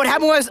this. So what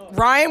happened was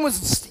Ryan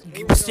was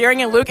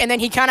staring at Luke, and then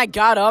he kind of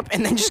got up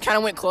and then just kind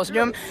of went closer to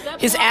him.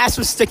 His ass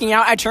was sticking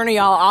out. I turned to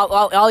Al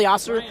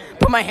Yasser,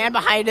 put my hand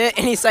behind it,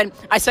 and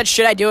I said,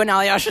 should I do it? And Al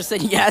Yasser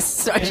said yes.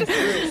 So I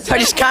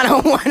just kind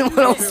of went a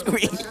little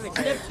squeeze.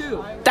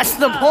 That's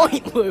the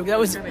point, Luke.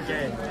 That's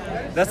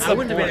I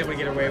wouldn't have been able to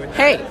get away with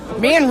Hey,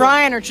 me and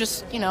Ryan are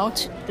just,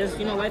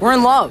 we're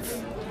in love.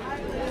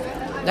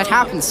 That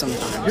happens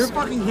sometimes. You're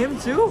fucking him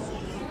too?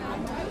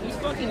 He's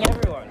fucking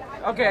everyone.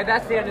 Okay,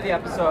 that's the end of the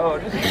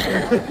episode.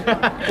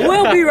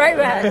 We'll be right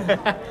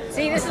back.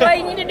 See, this is what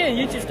you need to do.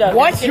 YouTube stuff.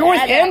 What? You can You're with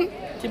add him?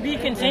 that To be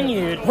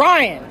continued.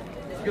 Ryan,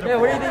 Yeah,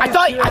 what do you think? I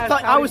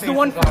thought I was the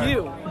one for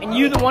you, and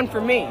you the one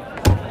for me.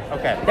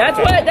 Okay.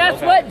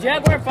 That's what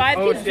Jaguar 5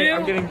 Oh kids shit, do.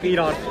 I'm getting beat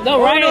on.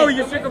 No, Ryan. Oh no,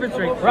 you're sick of it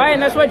straight. Ryan,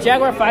 that's what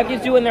Jaguar 5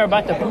 kids do when they're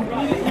about to poop.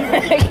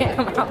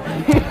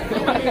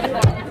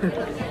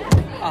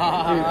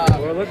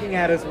 We're looking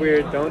at us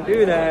weird. Don't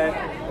do that.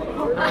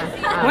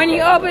 When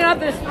you open up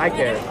this, I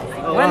care.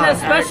 when the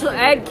special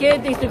ed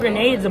kid thinks the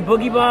grenade's a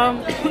boogie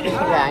bomb.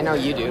 Yeah, I know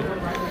you do.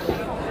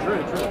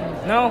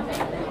 No.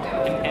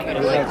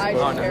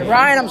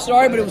 Ryan, I'm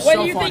sorry, but it was When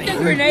so you funny. think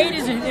the grenade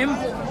is an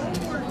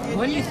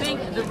when you think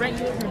the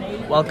regular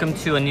grenade. Welcome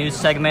to a new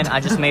segment I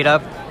just made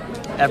up.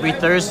 Every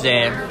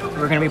Thursday,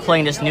 we're going to be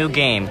playing this new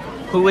game.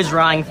 Who is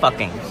Ryan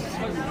fucking?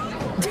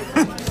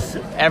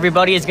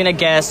 Everybody is going to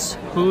guess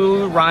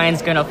who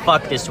Ryan's going to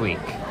fuck this week.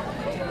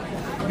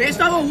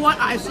 Based off of what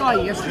I saw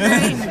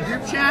yesterday in the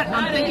group chat,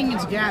 I'm thinking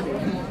it's Gabby.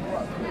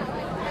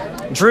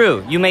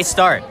 Drew, you may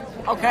start.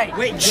 Okay.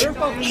 Wait,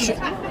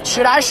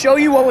 should I show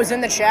you what was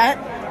in the chat?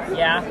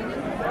 Yeah.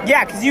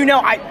 Yeah, because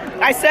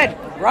I said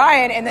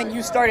Ryan, and then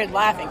you started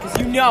laughing,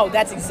 because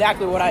that's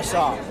exactly what I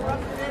saw.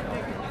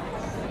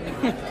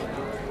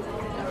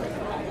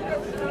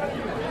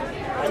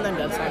 And then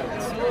dead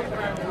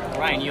silence.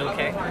 Ryan, you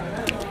okay?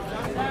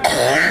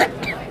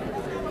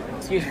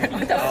 Excuse me.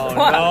 What the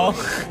fuck?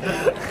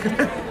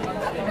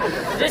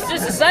 This is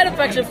just a side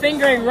effect of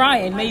fingering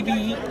Ryan,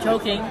 maybe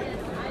choking.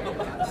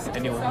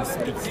 Anyone who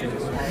speaks to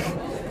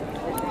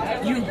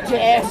You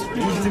gasped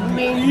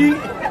me.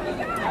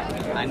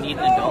 I need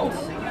an adult.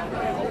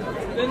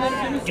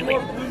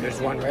 There's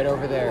one right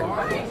over there.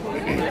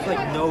 There's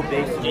like no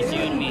base. Just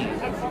you and me.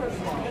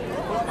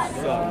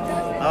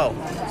 Oh,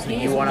 so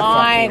He's you want to fuck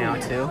me mine. now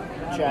too?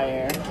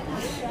 Jair.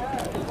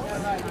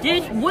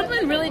 Did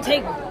Woodland really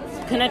take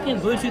connecting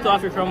Bluetooth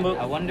off your Chromebook?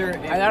 I wonder if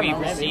I don't we know,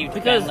 maybe. received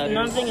Because fan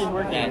letters nothing is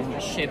working.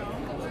 that ship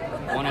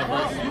one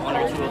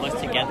or two of us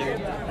together.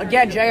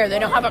 Again, Jair, they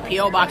don't have a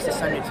P.O. box to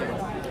send it to.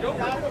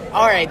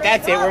 Alright,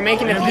 that's it. We're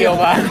making a P.O.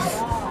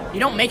 box. You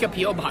don't make a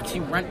P.O. box,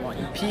 you rent one.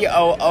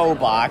 P-O-O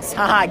box.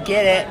 Haha,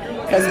 get it?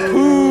 Because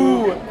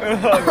poo.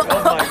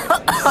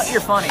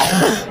 You're funny.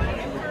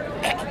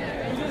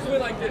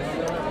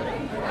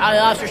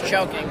 Aliasser's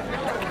choking.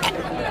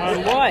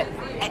 On what?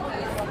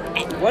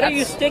 What are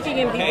you sticking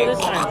in people this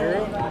time,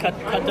 Drew?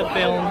 Cut the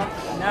film.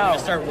 No.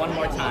 Start one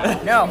more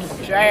time. No,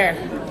 Jair.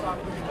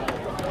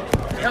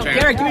 No,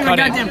 Garrett, give me my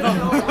goddamn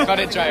phone. Cut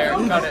it, Jair.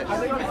 Cut it.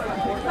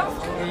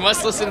 We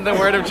must listen to the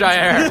word of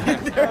Jair.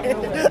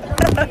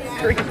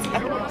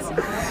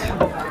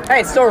 Hey,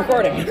 it's still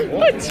recording.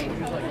 What?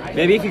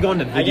 Maybe if you go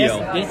into I guess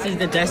video. this is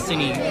the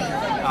Destiny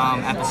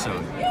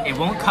episode. It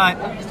won't cut,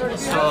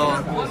 so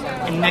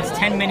in the next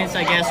 10 minutes,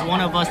 I guess,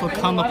 one of us will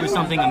come up with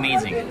something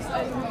amazing.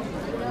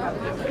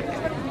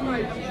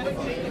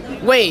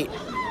 Wait.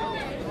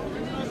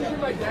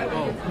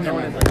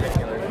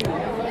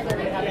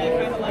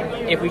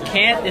 If we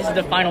can't, this is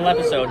the final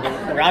episode.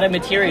 We're out of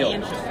material.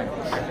 Like,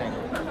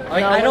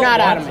 No, I we're don't not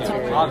out want of to,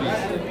 material.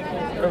 obviously.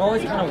 But I've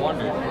always kind of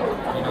wondered, you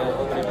know,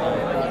 what would it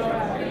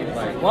be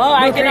like? Well,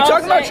 I Luke, can are you all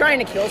talking about say- trying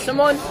to kill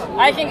someone?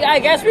 I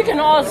guess we can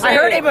all say. I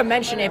heard Ava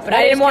mention it, but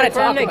I didn't want to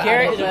talk about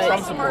Garrett it. is a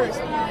Trump supporter.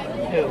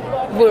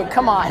 Luke,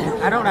 come on.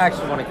 I don't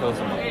actually want to kill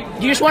someone.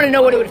 You just want to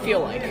know what it would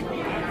feel like.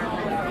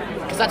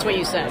 Because that's what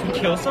you said.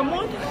 Kill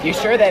someone? You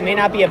sure that may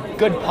not be a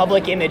good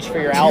public image for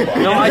your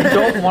album? No, I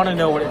don't want to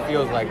know what it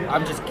feels like.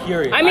 I'm just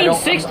curious. I mean, don't-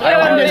 six- I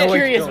don't I'm wanna just know what's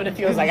curious going- what it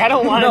feels like. I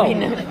don't want to be.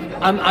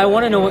 I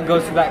want to know what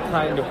goes through that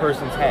kind of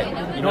person's head.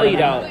 You know No, what you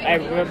I don't. mean?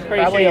 I'm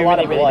pretty Probably sure a lot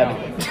you of really blood.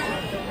 don't.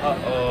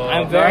 Uh-oh.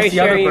 I'm very That's the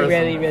other sure you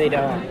person. really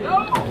don't.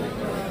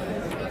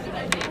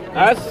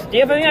 Do you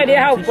have any idea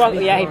how fucked?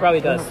 Yeah, he probably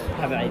does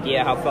have an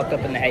idea how fucked up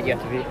in the head you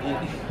have to be.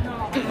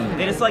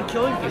 They just like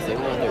killing people.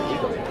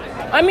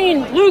 I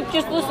mean, Luke,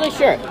 just let's like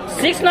sure.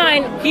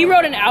 6ix9ine, he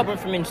wrote an album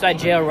from inside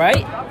jail,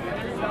 right?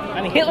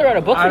 I mean, Hitler wrote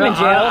a book from in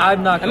jail.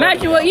 I'm not going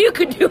Imagine what you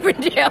could do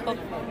from jail.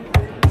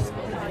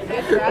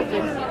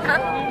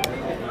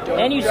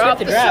 And you skipped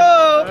the draft.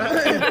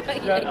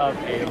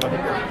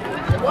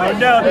 Oh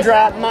no,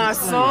 drop my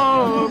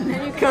song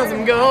because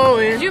I'm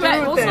going.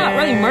 Well, it's not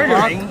really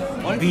murdering.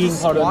 Being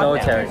part of the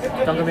military.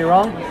 Don't get me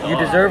wrong. You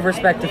deserve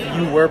respect if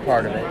you were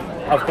part of it.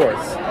 Of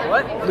course.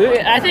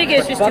 I think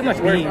it's just too much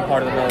work. Being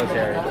part of the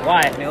military.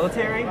 Why?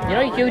 Military? You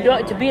know, you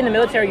don't, to be in the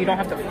military, you don't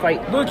have to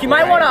fight. Luke, you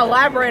might want to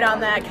elaborate on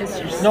that because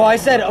you're. No, I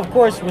said, of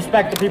course,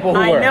 respect the people who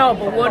I were. know,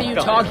 but what are you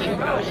talking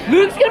about?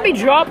 Luke's gonna be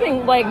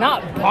dropping, like,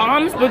 not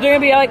bombs, but they're gonna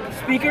be, like,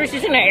 speakers.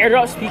 He's gonna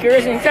airdrop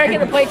speakers, and he's trying to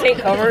get the play take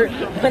cover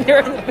when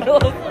they're in the middle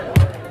of...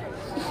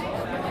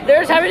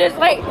 They're just having this,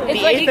 like,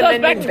 it's like he goes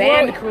back to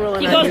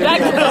World... He goes back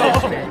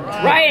to...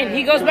 Ryan,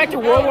 he goes back to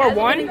World War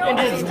I and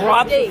just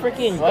drops a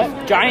freaking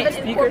giant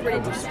speaker.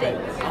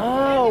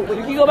 Oh,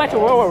 you can go back to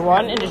World War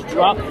I and just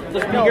drop the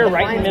speaker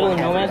right in the middle of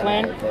no man's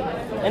land.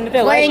 And if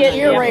they Playing like it,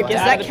 ear they rape, have to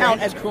does get out that of the count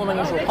place. as cruel and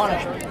unusual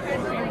punishment?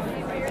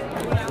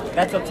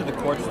 That's up to the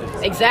courts.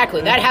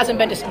 Exactly. That hasn't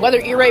been whether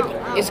ear rape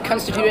is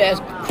constituted as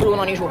cruel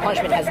and unusual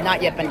punishment has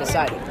not yet been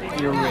decided.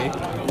 Ear rape.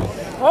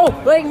 Oh,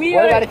 like me.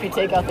 What about if you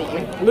take out the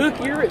ear? Luke,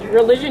 your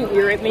religion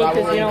irritated me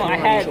because, you know, I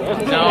had...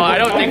 No, I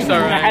don't think so, I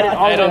Ryan. had it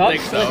all I don't the way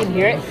think up so. I can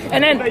hear it.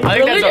 And then think that's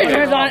religion okay.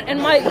 turns on and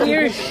my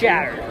ears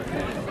shatter.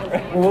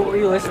 Well, what were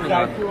you listening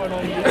on?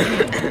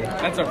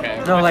 That's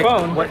okay. No, like,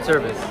 phone. what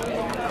service?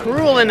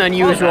 Cruel and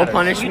unusual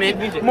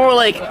punishment. More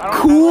like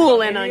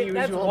cool and unusual.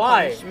 That's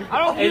why. punishment. I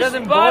don't It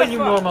doesn't go when you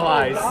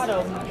normalize.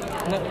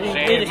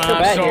 It's so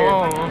bad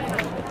here.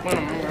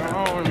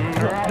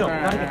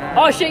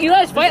 Oh shit, you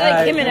guys fight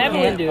like Kim and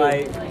Evelyn do.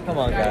 Come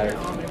on, guys.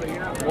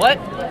 What?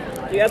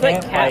 Do you guys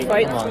like cat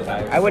fights? Come on,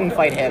 guys. I wouldn't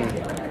fight him.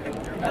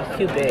 That's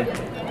too big.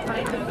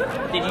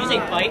 Did you say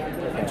fight?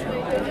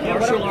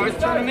 Martial arts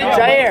tournament?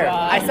 Jair,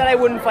 I said I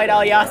wouldn't fight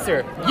Al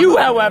Yasser. You,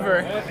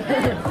 however,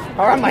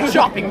 are on my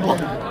chopping block.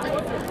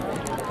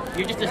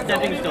 You're just a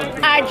stepping stone.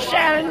 I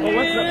challenge you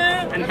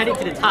I'm headed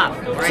to the top,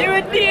 to right?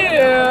 a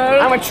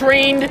duel. I'm a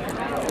trained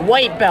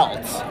white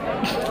belt.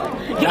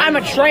 I'm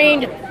a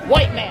trained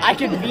white man. I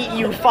could beat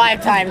you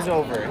 5 times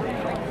over.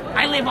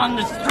 I live on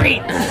the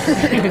street.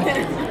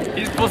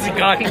 He's pussy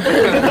gun.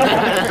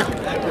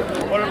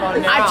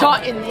 I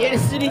taught in the inner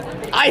city.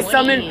 I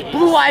summoned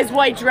Blue Eyes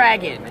White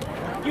Dragon.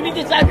 You need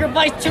to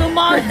sacrifice 2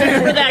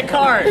 monsters for that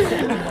card.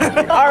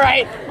 All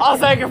right, I'll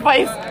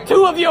sacrifice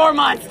 2 of your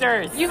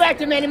monsters. You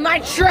activated my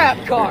trap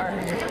card.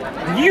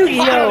 You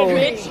son of a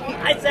bitch!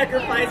 I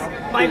sacrificed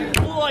my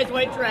Blue Eyes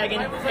White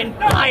Dragon and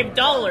 $5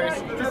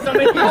 to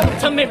summon the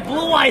ultimate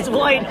Blue Eyes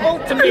White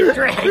Ultimate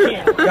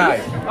Dragon.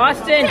 Guys,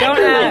 Austin, don't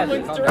ask.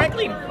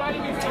 Directly.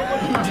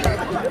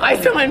 I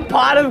summon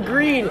Pot of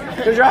Greed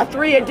to draw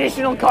 3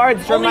 additional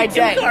cards from Only my 2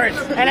 deck. cards.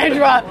 And I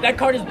draw. That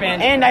card is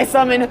banned. And I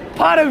summon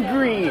Pot of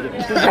Greed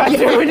to draw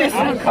 2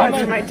 additional cards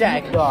from my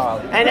deck.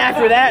 And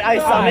after that, I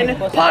summon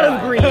Pot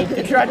of Greed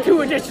to draw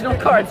 2 additional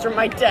cards from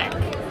my deck.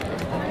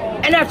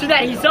 And after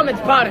that, he summons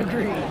Pot of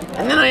Greed.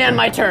 And then I end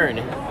my turn.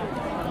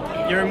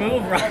 Your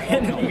move,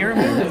 Ryan. Your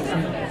move.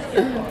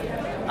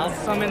 I'll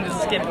summon the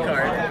skip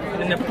card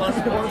and the +4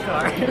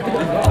 card.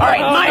 All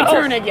right, my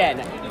turn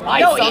again. I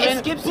No, it summon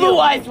skips Blue you.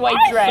 Eyes White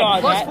I saw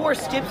Dragon. that. +4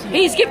 skips you.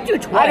 He skipped you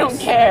twice. I don't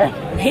care.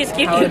 He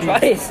skipped you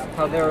twice.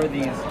 How there are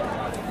these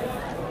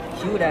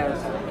cute ass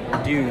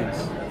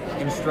dudes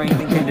in strength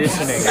and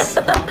conditioning,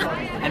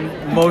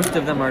 and most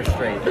of them are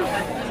straight.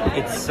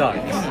 It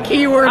sucks.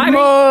 Keyword I mean-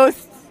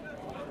 most.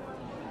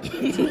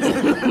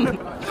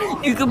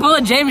 You could pull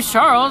a James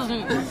Charles.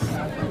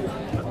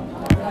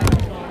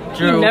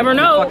 Drew, You never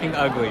know. You're fucking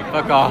ugly.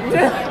 Fuck off.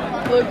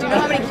 Luke, do you know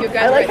how many cute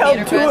guys I like are how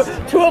at Theater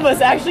Fest? two of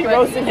us actually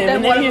roasted him,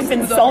 and then he just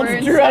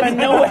insults Drew out of You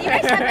nowhere.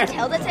 guys have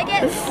Matilda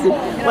tickets?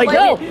 Like,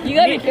 No, you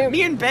gotta be careful.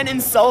 me and Ben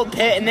insult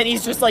Pitt, and then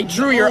he's just like,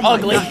 Drew, you're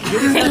ugly.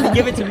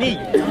 Give it to me.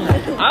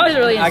 I was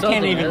really I insulted.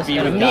 can't even this be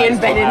guy. with Me guys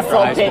and Ben till after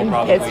high insult school, Pitt,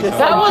 probably, it's just so-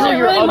 That wasn't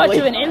Drew, really you're much ugly.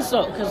 of an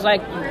insult, because,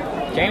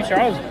 like, James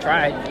Charles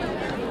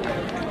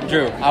tried.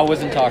 Drew, I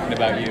wasn't talking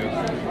about you.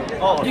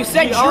 You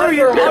said Drew,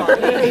 you're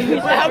ugly.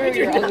 How could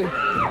you not?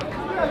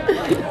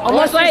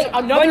 Almost like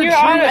when you're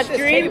on a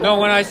stream, No,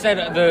 when I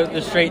said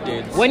the straight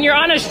dudes. when you're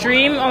on a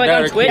stream, like That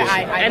on are Twitch, cute.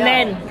 and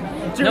then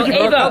no, Look,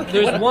 Ava,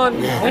 there's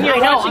one. when you're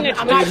watching a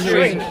I'm not Twitch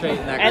straight. stream,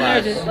 and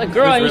there's this like,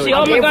 girl, and you see,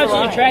 oh my god,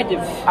 she's attractive.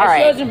 And All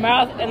right. she shows her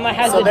mouth and like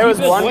has So the there was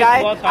deepest one voice guy,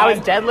 of all I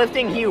was time.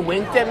 deadlifting, he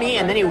winked at me,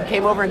 and then he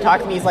came over and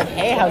talked to me. He's like,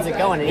 hey, how's it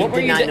going? And he What were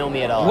did you not do- know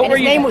me at all. what And were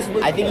his you- name was,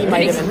 I think he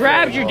might He have been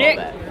grabbed your dick.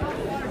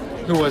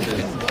 Who was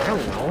it?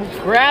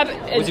 Grab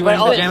Was he wearing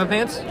pajama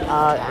pants?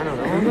 I don't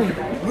know.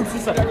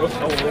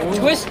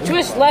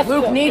 twist left.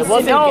 Luke needs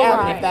to know,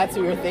 Gavin, if that's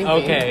who you're thinking.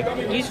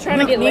 Okay. He's trying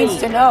to get needs laid.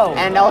 to know.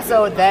 And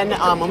also, then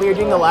when we were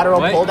doing the lateral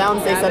What? pull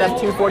downs, they set up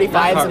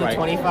 245s and a Not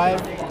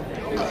 25.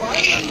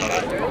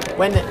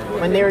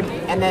 When they were,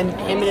 and then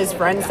him and his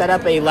friend set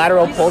up a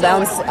lateral pull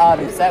down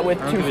set with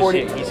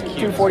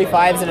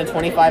 245s and a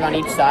 25 on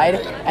each side,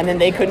 and then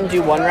they couldn't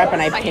do one rep,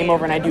 and I came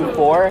over and I do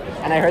 4,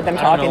 and I heard them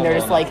talking. They're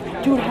just like,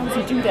 dude, how does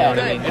he do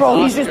that?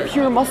 Bro, he's just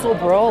pure muscle,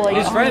 bro. Like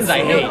His friends I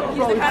hate.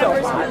 He's the kind of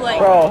person who like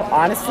Bro,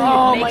 honestly,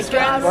 makes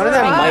friends. one of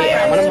them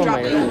might. One of them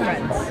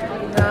might.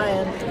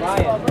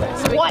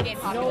 So we can gain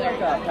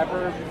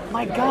popularity.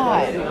 My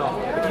God.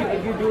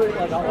 If you do it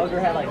like on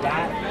overhead like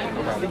that,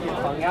 and stick your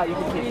tongue out, you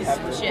can get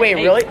pepper. Shit, Wait,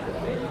 hey, really?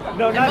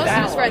 No, And not most of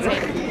that his friends one.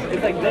 hate him.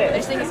 It's like They this.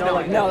 just think he's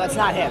annoying. No, that's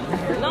not him.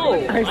 No,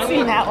 I've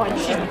seen that one.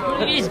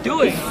 what he's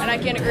doing. And I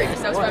can't agree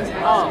because those friends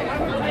are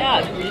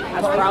Yeah,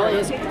 That's probably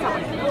his.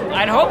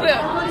 I'd hope it.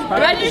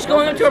 Imagine just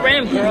going up to a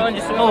random girl and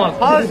just Hold on.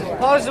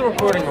 Pause the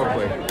recording real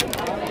quick.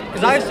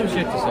 Because I have some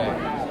shit to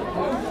say.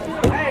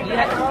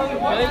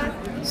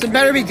 So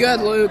better be good,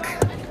 Luke.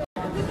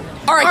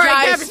 All right,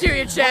 guys.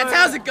 Cafeteria chats,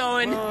 how's it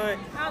going?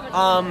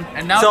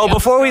 So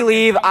before we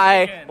leave,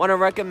 I want to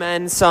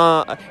recommend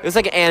some. It was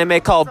like an anime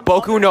called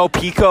Boku no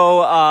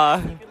Pico.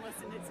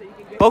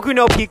 Boku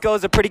no Pico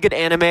is a pretty good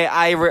anime.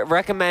 I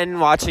recommend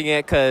watching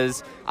it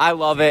because I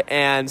love it.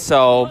 And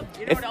so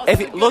if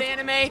you look,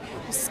 anime,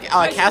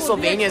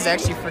 Castlevania is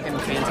actually freaking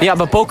fantastic. yeah,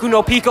 but Boku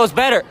no Pico is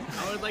better.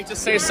 I would like to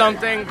say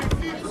something.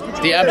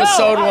 The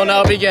episode will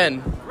now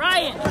begin.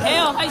 Ryan,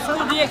 hail high school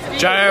DxD.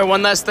 Jair,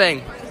 one last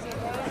thing.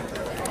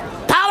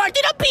 Power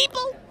to the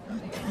people.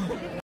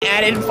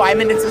 Added 5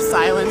 minutes of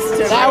silence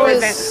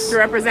to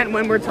represent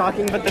when we're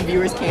talking, but the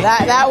viewers can't.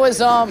 That was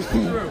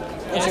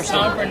It's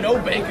time for no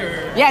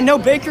baker. Yeah, no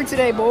baker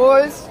today,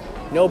 boys.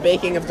 No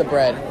baking of the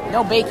bread.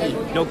 No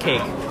bakey. No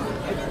cake.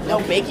 No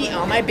bakey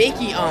on my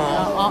bakey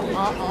on.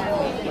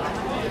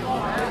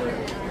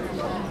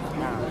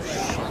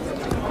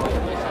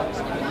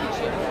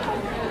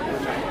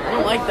 I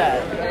don't like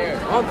that.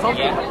 I'm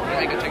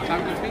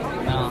uncomfortable.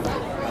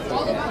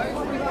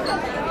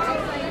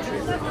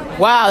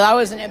 Wow, that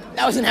was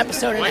an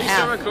episode and a half.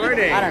 Still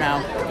recording. I don't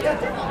know.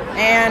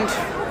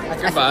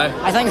 And Goodbye.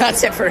 I think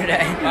that's it for today.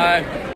 Bye.